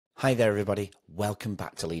Hi there, everybody. Welcome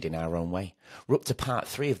back to Leading Our Own Way. We're up to part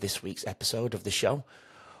 3 of this week's episode of the show.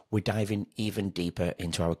 We're diving even deeper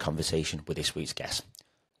into our conversation with this week's guest.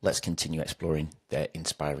 Let's continue exploring their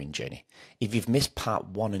inspiring journey. If you've missed part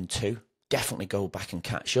 1 and 2, definitely go back and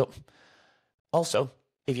catch up. Also,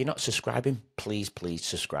 if you're not subscribing, please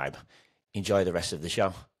subscribe. Enjoy the rest of the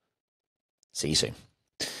show. See you soon.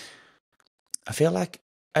 I feel like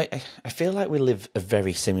we live a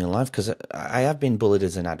very similar life because I have been bullied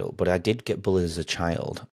as an adult, but I did get bullied as a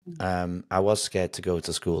child. I was scared to go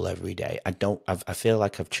to school every day. I feel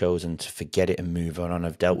like I've chosen to forget it and move on, and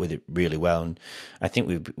I've dealt with it really well. And I think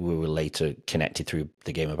we were later connected through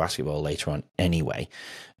the game of basketball later on anyway.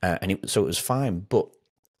 So it was fine. But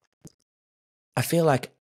I feel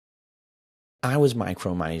like I was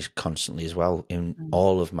micromanaged constantly as well in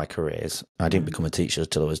all of my careers. I didn't become a teacher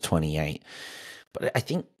until I was 28. But I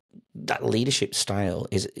think that leadership style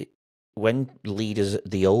is when leaders,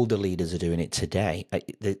 the older leaders are doing it today,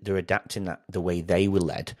 they're adapting that the way they were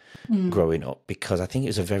led growing up, because I think it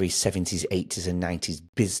was a very 70s, 80s and 90s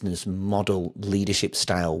business model leadership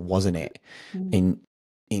style, wasn't it? In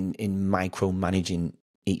micromanaging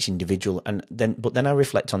each individual. But then I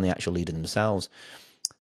reflect on the actual leader themselves.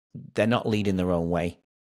 They're not leading their own way.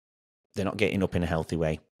 They're not getting up in a healthy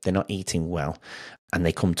way. They're not eating well, and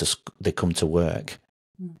they come to work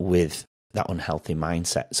with that unhealthy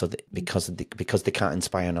mindset. So because they can't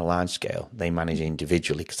inspire on a large scale, they manage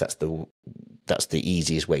individually because that's the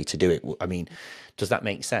easiest way to do it. I mean, does that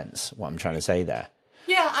make sense? What I'm trying to say there?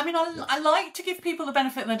 Yeah, I mean, I like to give people the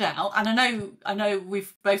benefit of the doubt, and I know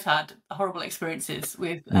we've both had horrible experiences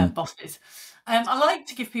with bosses. I like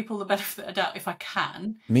to give people the benefit of the doubt if I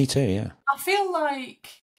can. Me too. Yeah. I feel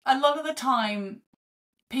like a lot of the time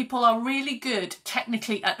people are really good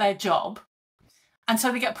technically at their job, and so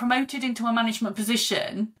they get promoted into a management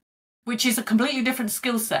position, which is a completely different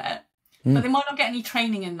skill set, but they might not get any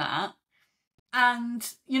training in that. And,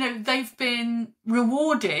 you know, they've been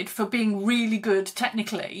rewarded for being really good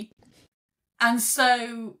technically. And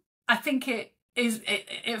so I think it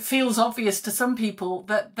feels obvious to some people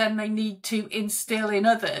that then they need to instill in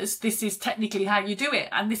others, this is technically how you do it.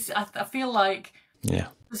 And I feel like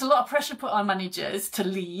there's a lot of pressure put on managers to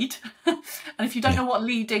lead. And if you don't know what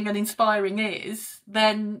leading and inspiring is,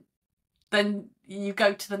 then you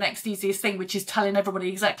go to the next easiest thing, which is telling everybody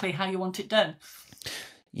exactly how you want it done.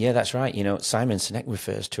 Yeah, that's right. You know, Simon Sinek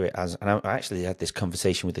refers to it as, and I actually had this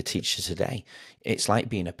conversation with a teacher today. It's like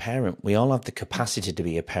being a parent. We all have the capacity to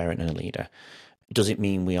be a parent and a leader. Does it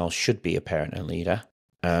mean we all should be a parent and a leader?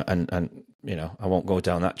 And you know, I won't go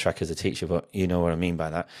down that track as a teacher, but you know what I mean by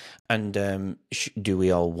that. And do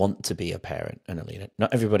we all want to be a parent and a leader?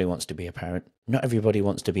 Not everybody wants to be a parent. Not everybody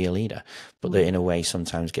wants to be a leader, but they, in a way,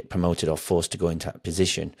 sometimes get promoted or forced to go into that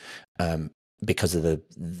position because of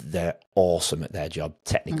they're awesome at their job,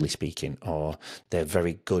 technically speaking, or they're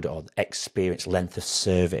very good or experience, length of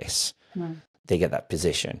service. They get that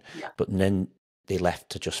position, but then they're left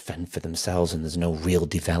to just fend for themselves, and there's no real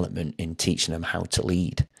development in teaching them how to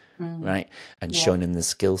lead, right? And showing them the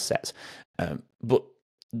skill sets. But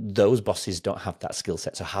those bosses don't have that skill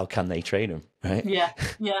set, so how can they train them, right?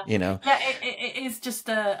 You know? Yeah, it is just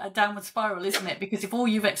a downward spiral, isn't it? Because if all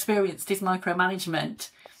you've experienced is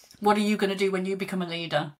micromanagement, what are you going to do when you become a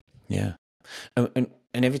leader? Yeah. And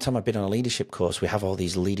every time I've been on a leadership course, we have all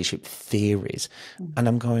these leadership theories. And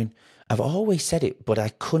I'm going, I've always said it, but I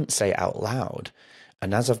couldn't say it out loud.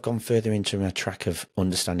 And as I've gone further into my track of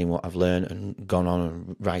understanding what I've learned and gone on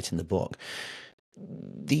and writing the book,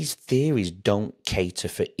 these theories don't cater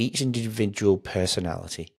for each individual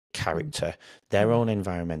personality, character, their own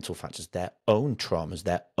environmental factors, their own traumas,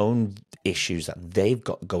 their own issues that they've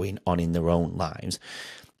got going on in their own lives.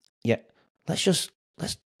 Yet, let's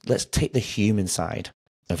take the human side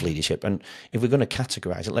of leadership. And if we're going to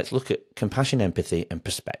categorize it, let's look at compassion, empathy, and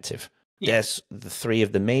perspective. There's the 3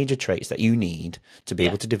 of the major traits that you need to be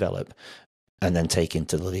able to develop and then take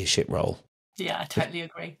into the leadership role. Yeah, I totally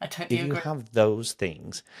agree. If you have those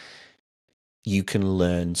things, you can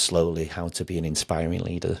learn slowly how to be an inspiring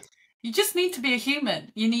leader. You just need to be a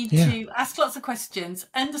human. You need to ask lots of questions,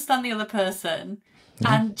 understand the other person,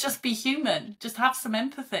 and just be human. Just have some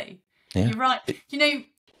empathy. You're right. You know,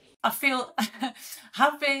 I feel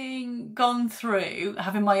having gone through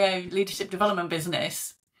having my own leadership development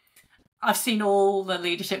business, I've seen all the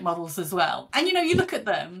leadership models as well. And, you know, you look at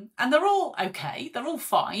them and they're all okay. They're all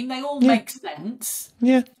fine. They all make sense.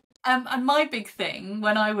 Yeah. And my big thing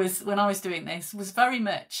when I was doing this was very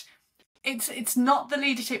much, it's not the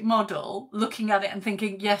leadership model looking at it and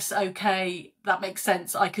thinking, yes, okay, that makes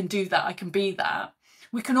sense. I can do that. I can be that.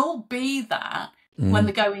 We can all be that when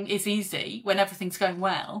the going is easy, when everything's going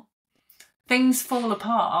well. things fall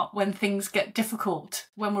apart when things get difficult,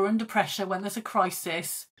 when we're under pressure, when there's a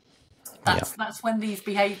crisis. That's when these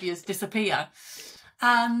behaviours disappear.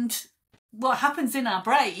 And what happens in our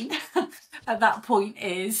brain at that point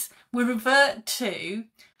is we revert to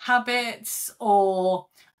habits or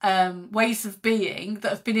ways of being that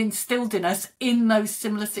have been instilled in us in those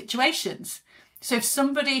similar situations. So if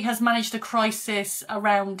somebody has managed a crisis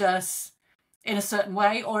around us in a certain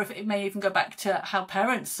way, or if it may even go back to how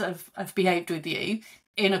parents have behaved with you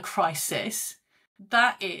in a crisis,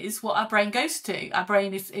 that is what our brain goes to. Our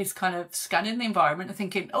brain is kind of scanning the environment and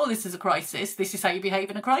thinking, oh, this is a crisis. This is how you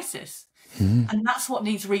behave in a crisis. And that's what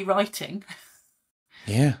needs rewriting.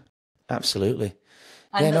 Yeah, absolutely.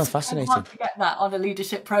 And yeah, no, fascinating. Hard to get that on a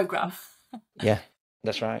leadership program. Yeah,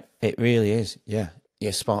 that's right. It really is. Yeah,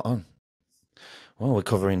 you're spot on. Well,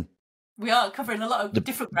 we are covering a lot of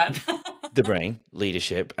different ground. The brain,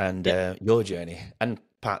 leadership, and your journey, and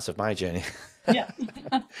parts of my journey. Yeah.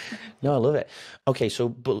 No, I love it. Okay,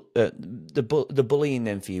 so the bullying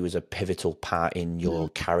then for you is a pivotal part in your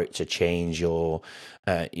character change. Your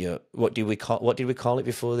what did we call it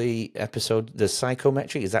before the episode? The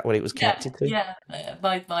psychometric, is that what it was connected to? Yeah,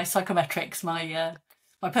 my psychometrics,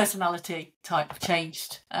 my personality type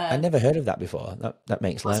changed. I never heard of that before. That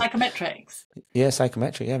makes sense. Psychometrics. Yeah,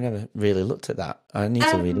 psychometric. Yeah, I've never really looked at that. I need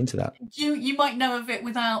to read into that. You might know of it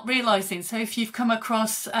without realising. So if you've come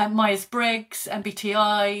across Myers-Briggs,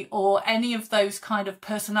 MBTI, or any of those kind of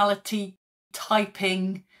personality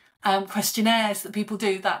typing questionnaires that people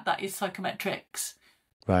do, that is psychometrics.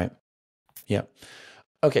 Right. Yeah.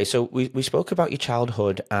 Okay, so we spoke about your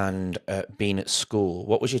childhood and being at school.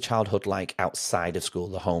 What was your childhood like outside of school,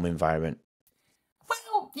 the home environment?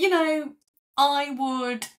 Well, I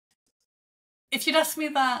would, if you'd asked me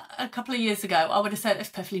that a couple of years ago, I would have said it's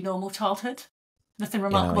a perfectly normal childhood. Nothing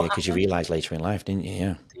remarkable. Yeah, because you realised later in life, didn't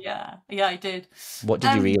you? Yeah, I did. What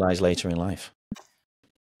did you realise later in life?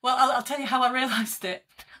 Well, I'll tell you how I realised it.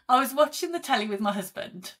 I was watching the telly with my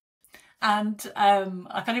husband. And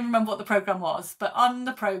I can't even remember what the programme was, but on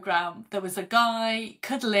the programme there was a guy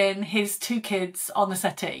cuddling his two kids on the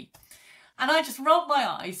settee. And I just rolled my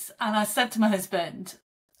eyes and I said to my husband,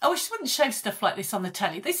 I wish they wouldn't show stuff like this on the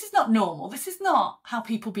telly. This is not normal. This is not how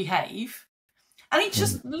people behave. And he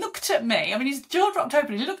just looked at me. I mean, his jaw dropped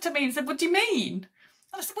open. He looked at me and said, what do you mean?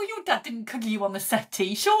 And I said, well, your dad didn't cuddle you on the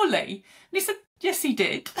settee, surely. And he said, yes, he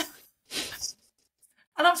did.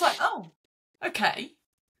 And I was like, oh, okay.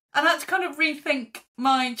 And I had to kind of rethink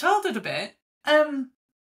my childhood a bit. I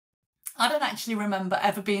don't actually remember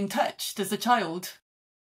ever being touched as a child.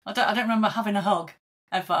 I don't remember having a hug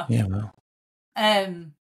ever. Yeah, well.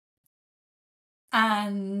 And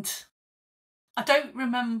I don't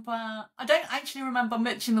actually remember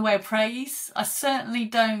much in the way of praise. I certainly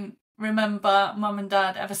don't remember mum and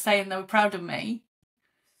dad ever saying they were proud of me.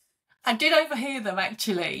 I did overhear them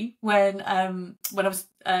actually when I was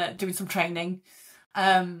doing some training.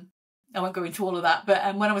 I won't go into all of that,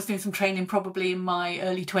 but when I was doing some training, probably in my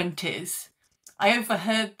early 20s, I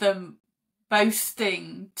overheard them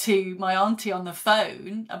boasting to my auntie on the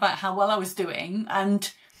phone about how well I was doing, and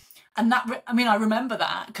that, I mean, I remember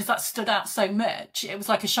that because that stood out so much. It was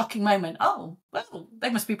like a shocking moment. Oh, well, they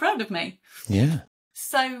must be proud of me. Yeah.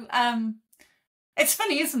 So it's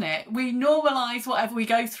funny, isn't it? We normalise whatever we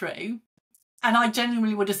go through, and I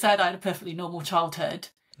genuinely would have said I had a perfectly normal childhood.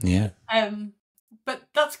 Yeah. But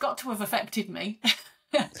that's got to have affected me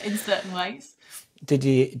in certain ways. Did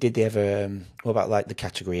they ever, what about like the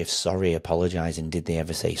category of sorry, apologising? Did they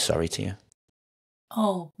ever say sorry to you?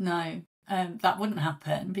 Oh, no, that wouldn't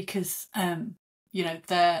happen because, they're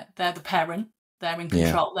the parent, they're in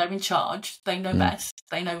control, they're in charge, they know best,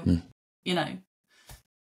 they know, no,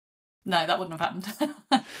 that wouldn't have happened.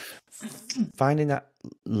 Finding that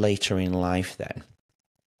later in life then,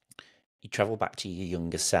 you travel back to your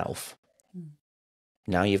younger self.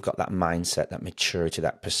 Now you've got that mindset, that maturity,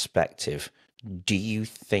 that perspective. Do you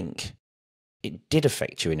think it did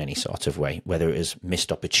affect you in any sort of way, whether it was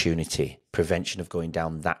missed opportunity, prevention of going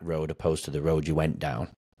down that road opposed to the road you went down?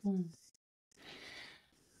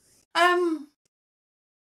 I've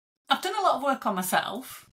done a lot of work on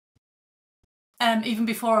myself, even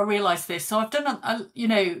before I realised this. So I've done,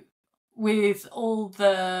 with all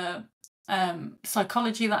the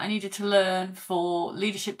psychology that I needed to learn for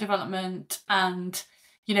leadership development and,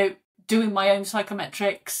 doing my own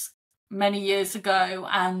psychometrics many years ago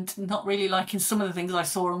and not really liking some of the things I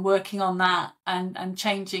saw and working on that and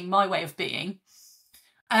changing my way of being.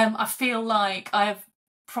 I feel like I have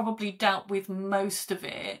probably dealt with most of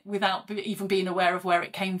it without even being aware of where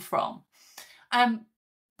it came from.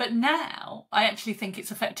 But now I actually think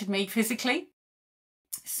it's affected me physically.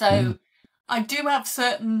 So I do have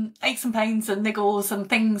certain aches and pains and niggles and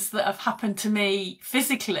things that have happened to me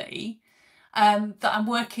physically, that I'm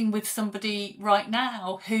working with somebody right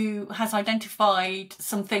now who has identified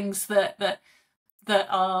some things that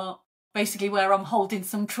are basically where I'm holding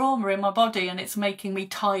some trauma in my body, and it's making me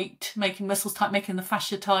tight, making muscles tight, making the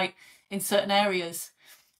fascia tight in certain areas.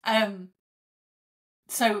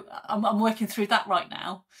 So I'm working through that right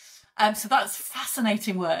now. So that's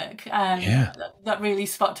fascinating work. That really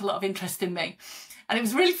sparked a lot of interest in me. And it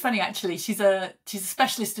was really funny, actually. She's a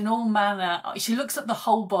specialist in all manner. She looks at the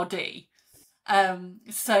whole body.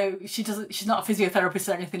 So she's not a physiotherapist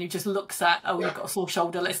or anything who just looks at, oh, you've got a sore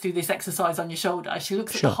shoulder, let's do this exercise on your shoulder. She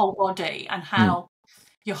looks at the whole body and how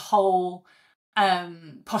your whole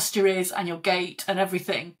posture is, and your gait and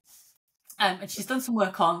everything. And she's done some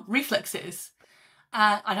work on reflexes.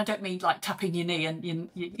 And I don't mean like tapping your knee and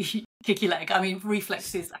you kick your leg. I mean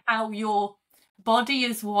reflexes, how your body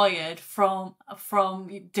is wired from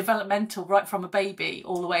developmental, right from a baby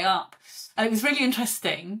all the way up. And it was really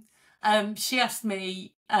interesting. She asked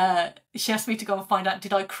me to go and find out,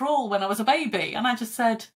 did I crawl when I was a baby? And I just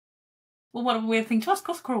said, well, what a weird thing to ask. Of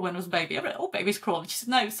course, crawl when I was a baby. All babies crawl. And she said,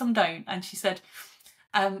 no, some don't. And she said,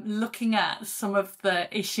 looking at some of the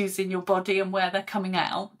issues in your body and where they're coming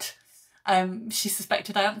out, she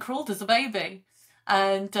suspected I hadn't crawled as a baby.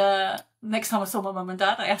 And next time I saw my mum and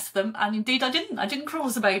dad, I asked them, and indeed I didn't crawl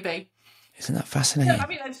as a baby. Isn't that fascinating? Yeah, I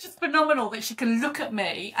mean, it's just phenomenal that she can look at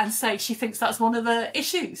me and say she thinks that's one of the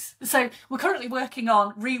issues. So we're currently working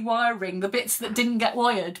on rewiring the bits that didn't get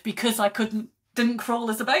wired because I didn't crawl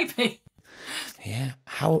as a baby. Yeah.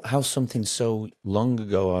 How something so long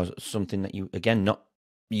ago, or something that you, again,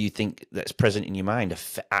 you think that's present in your mind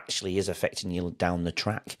actually is affecting you down the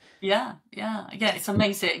track. Yeah. It's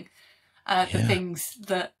amazing. The things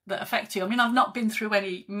that affect you. I mean, I've not been through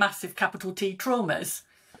any massive capital T traumas,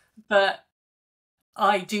 but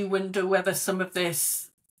I do wonder whether some of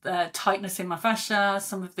this tightness in my fascia,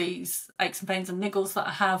 some of these aches and pains and niggles that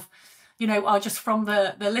I have, are just from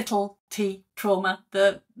the little T trauma,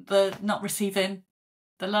 the not receiving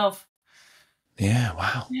the love. Yeah,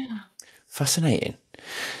 wow. Yeah. Fascinating.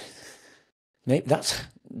 Maybe that's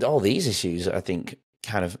all these issues, I think,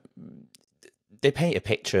 kind of, they paint a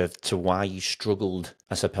picture to why you struggled,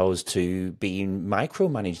 I suppose, to being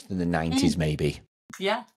micromanaged in the 90s, maybe.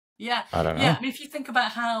 Yeah. I don't know. Yeah, I mean, if you think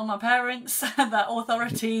about how my parents, that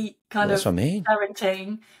authority kind of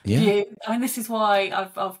parenting view, I mean, this is why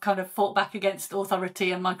I've kind of fought back against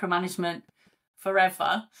authority and micromanagement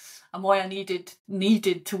forever, and why I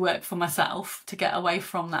needed to work for myself to get away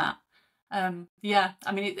from that. I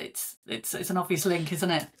mean, it's an obvious link,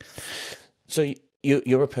 isn't it? So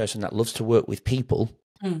you're a person that loves to work with people,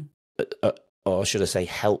 or should I say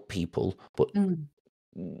help people, but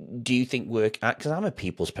do you think because I'm a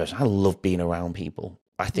people's person, I love being around people.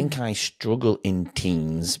 I think I struggle in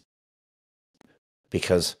teens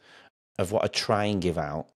because of what I try and give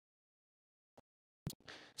out.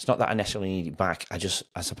 It's not that I necessarily need it back. I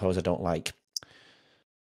suppose I don't like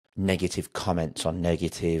negative comments or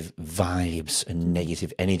negative vibes and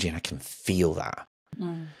negative energy, and I can feel that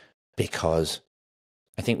because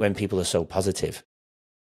I think when people are so positive,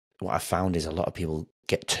 what I found is a lot of people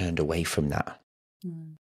get turned away from that.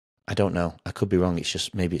 I don't know. I could be wrong. It's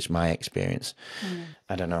just, maybe it's my experience.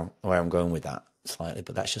 I don't know where I'm going with that slightly,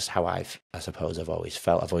 but that's just how I suppose I've always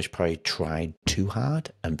felt. I've always probably tried too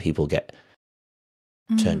hard, and people get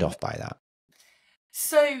turned off by that.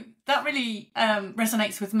 So that really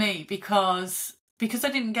resonates with me because I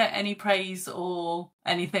didn't get any praise or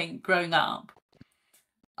anything growing up.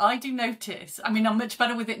 I do notice, I mean, I'm much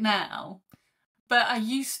better with it now, but I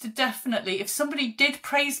used to definitely, if somebody did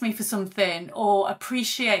praise me for something or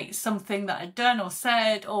appreciate something that I'd done or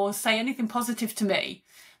said or say anything positive to me,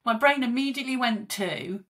 my brain immediately went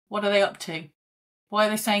to, what are they up to? Why are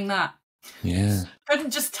they saying that? Yeah. I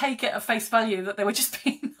couldn't just take it at face value that they were just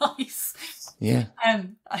being nice. Yeah.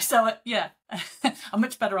 So I'm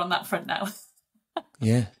much better on that front now.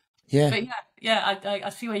 Yeah. But I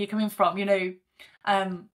see where you're coming from.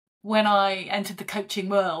 When I entered the coaching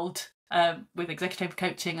world, with executive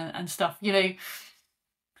coaching and stuff, it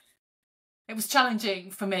was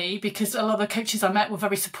challenging for me because a lot of the coaches I met were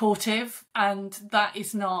very supportive, and that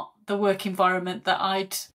is not the work environment that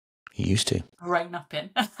I'd used to grown up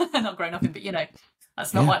in. Not grown up in, but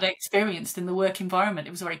that's not what I experienced in the work environment.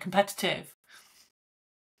 It was very competitive.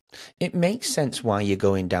 It makes sense why you're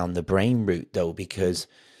going down the brain route, though, because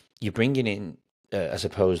you're bringing in, I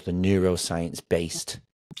suppose, the neuroscience-based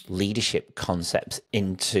leadership concepts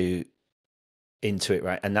into into it,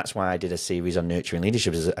 right? And that's why I did a series on nurturing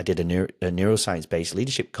leadership. I did a neuroscience-based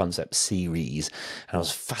leadership concept series, and I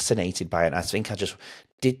was fascinated by it. And I think I just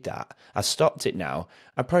did that. I stopped it now.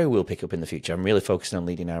 I probably will pick up in the future. I'm really focusing on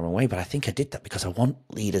leading our own way, but I think I did that because I want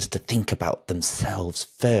leaders to think about themselves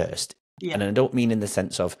first. Yeah. And I don't mean in the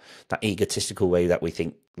sense of that egotistical way that we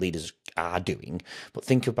think leaders are doing, but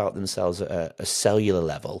think about themselves at a cellular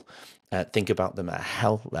level, think about them at a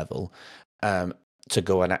health level, to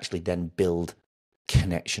go and actually then build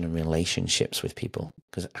connection and relationships with people.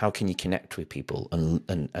 Because how can you connect with people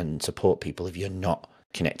and support people if you're not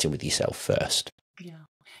connecting with yourself first? Yeah.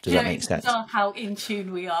 Does that make sense? How in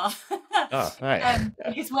tune we are. Oh, right.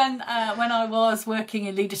 Because when I was working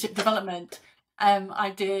in leadership development,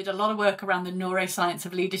 I did a lot of work around the neuroscience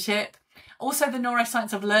of leadership, also the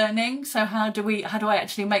neuroscience of learning. So how do I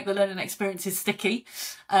actually make the learning experiences sticky,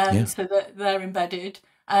 so that they're embedded?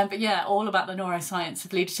 But yeah, all about the neuroscience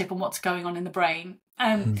of leadership and what's going on in the brain.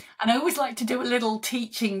 And I always like to do a little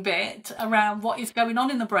teaching bit around what is going on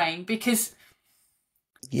in the brain, because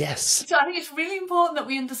so I think it's really important that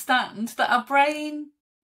we understand that our brain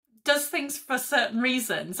does things for certain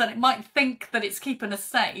reasons, and it might think that it's keeping us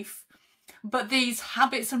safe, but these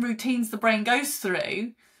habits and routines the brain goes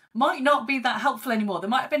through might not be that helpful anymore. They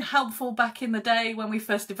might have been helpful back in the day when we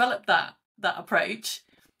first developed that approach,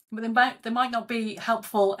 but they might not be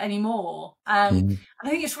helpful anymore. And I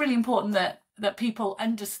think it's really important that people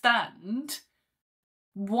understand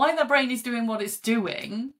why their brain is doing what it's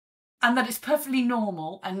doing, and that it's perfectly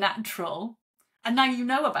normal and natural. And now you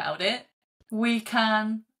know about it, we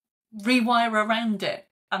can rewire around it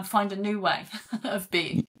and find a new way of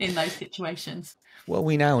being in those situations. Well,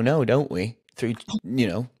 we now know, don't we, through,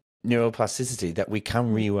 neuroplasticity, that we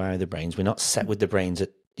can rewire the brains. We're not set with the brains at,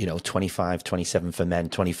 25, 27 for men,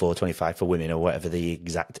 24, 25 for women, or whatever the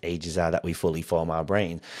exact ages are that we fully form our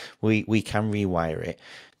brain. We can rewire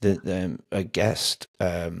it. A guest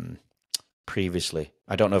previously,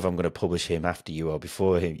 I don't know if I'm going to publish him after you or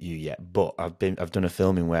before you yet, but I've done a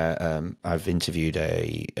filming where I've interviewed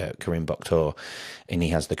a Karim Boktor, and he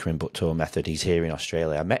has the Karim Boktor method. He's here in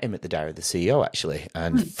Australia. I met him at the Diary of the CEO, actually,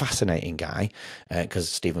 and fascinating guy, because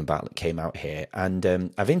Stephen Bartlett came out here, and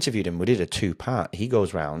I've interviewed him. We did a 2-part. He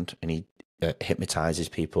goes round and he hypnotizes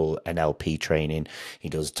people, NLP training, he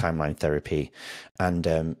does timeline therapy,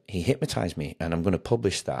 and he hypnotized me, and I'm going to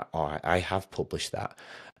publish that, or I have published that.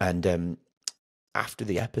 And after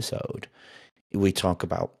the episode, we talk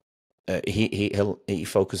about he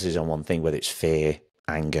focuses on one thing, whether it's fear,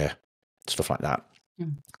 anger, stuff like that.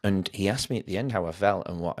 And he asked me at the end how I felt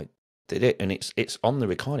and what I did it, and it's on the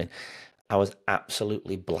recording. I was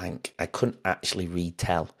absolutely blank. I couldn't actually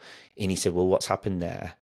retell. And he said, "Well, what's happened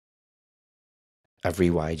there? I've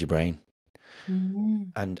rewired your brain."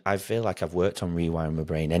 And I feel like I've worked on rewiring my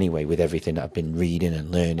brain anyway, with everything that I've been reading and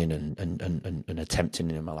learning and attempting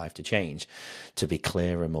in my life to change, to be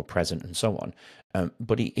clearer, more present, and so on.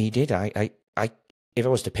 But he did. I if I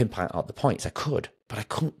was to pinpoint out the points, I could, but I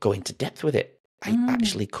couldn't go into depth with it. I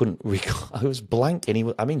actually couldn't recall. I was blank,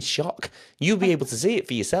 and I'm in shock. You'll be able to see it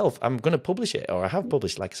for yourself. I'm going to publish it, or I have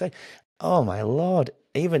published, like I say. Oh my Lord!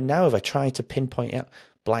 Even now, if I try to pinpoint out,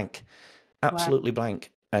 blank, absolutely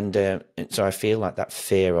blank. And so I feel like that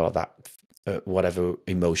fear, or that whatever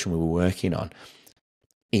emotion we were working on,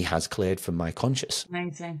 he has cleared from my conscious.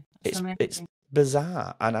 Amazing. It's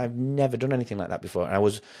bizarre, and I've never done anything like that before.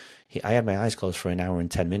 And I had my eyes closed for 1 hour and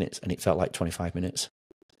 10 minutes, and it felt like 25 minutes.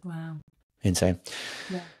 Wow. Insane.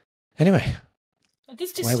 Yeah. Anyway, where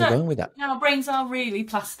are we going with that? Our brains are really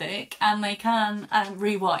plastic, and they can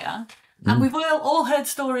rewire. And we've all heard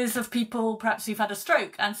stories of people perhaps who've had a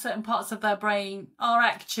stroke, and certain parts of their brain are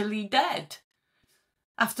actually dead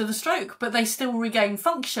after the stroke, but they still regain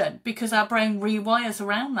function because our brain rewires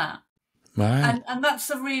around that. Right. And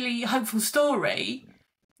that's a really hopeful story,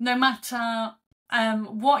 no matter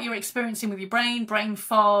what you're experiencing with your brain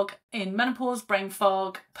fog in menopause, brain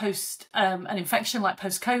fog post an infection like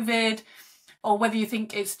post-COVID, or whether you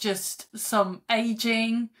think it's just some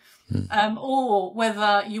aging, or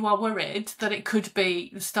whether you are worried that it could be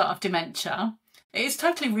the start of dementia. It is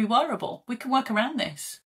totally rewirable. We can work around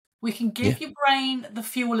this. We can give your brain the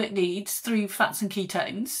fuel it needs through fats and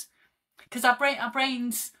ketones, because our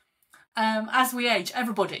brains, as we age,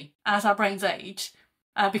 everybody, as our brains age,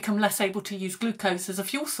 become less able to use glucose as a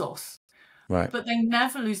fuel source. Right. But they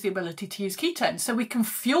never lose the ability to use ketones. So we can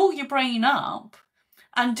fuel your brain up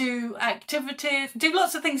and do activities, do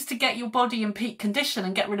lots of things to get your body in peak condition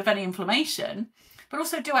and get rid of any inflammation, but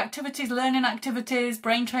also do activities, learning activities,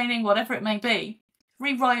 brain training, whatever it may be.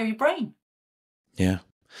 Rewire your brain. Yeah.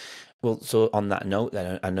 Well, so on that note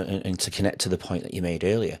then, and to connect to the point that you made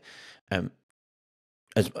earlier,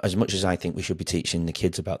 as much as I think we should be teaching the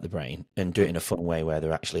kids about the brain and do it in a fun way where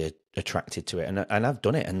they're actually attracted to it. And I've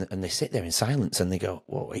done it, and they sit there in silence and they go,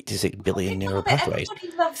 "Whoa, 86 billion neural pathways."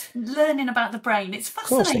 Everybody loves learning about the brain. It's Of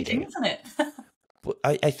course they fascinating, do. isn't it? But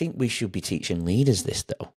I think we should be teaching leaders this,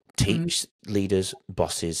 though. Teach leaders,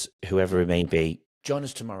 bosses, whoever it may be. Join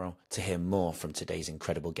us tomorrow to hear more from today's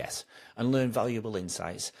incredible guests and learn valuable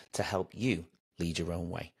insights to help you lead your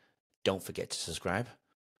own way. Don't forget to subscribe.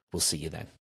 We'll see you then.